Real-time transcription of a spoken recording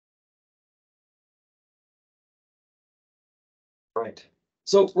Right.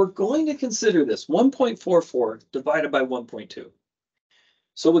 So we're going to consider this 1.44 divided by 1.2.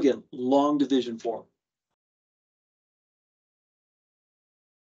 So again, long division form.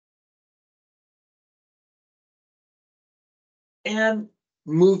 And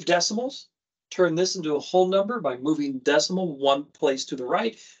move decimals. Turn this into a whole number by moving decimal one place to the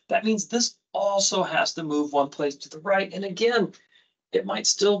right. That means this also has to move one place to the right. And again, it might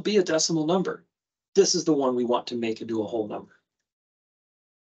still be a decimal number. This is the one we want to make into a whole number.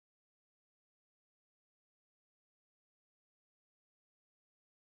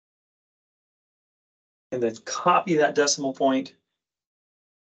 And then copy that decimal point.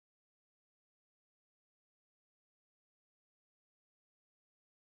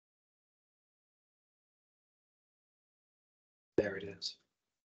 There it is.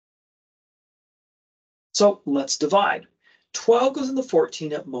 So let's divide. 12 goes into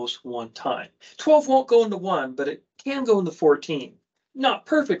 14 at most one time. 12 won't go into 1, but it can go into 14. Not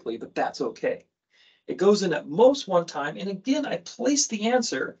perfectly, but that's okay. It goes in at most one time, and again, I place the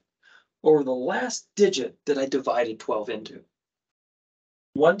answer over the last digit that I divided 12 into.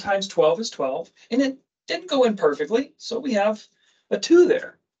 1 times 12 is 12, and it didn't go in perfectly, so we have a 2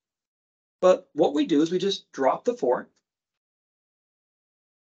 there. But what we do is we just drop the 4.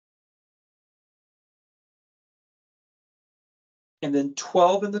 And then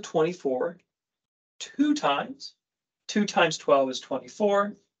 12 in the 24, 2 times. 2 times 12 is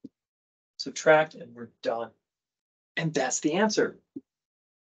 24. Subtract, and we're done. And that's the answer,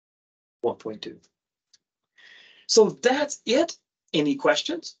 1.2. So that's it. Any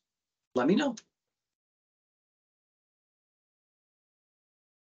questions? Let me know.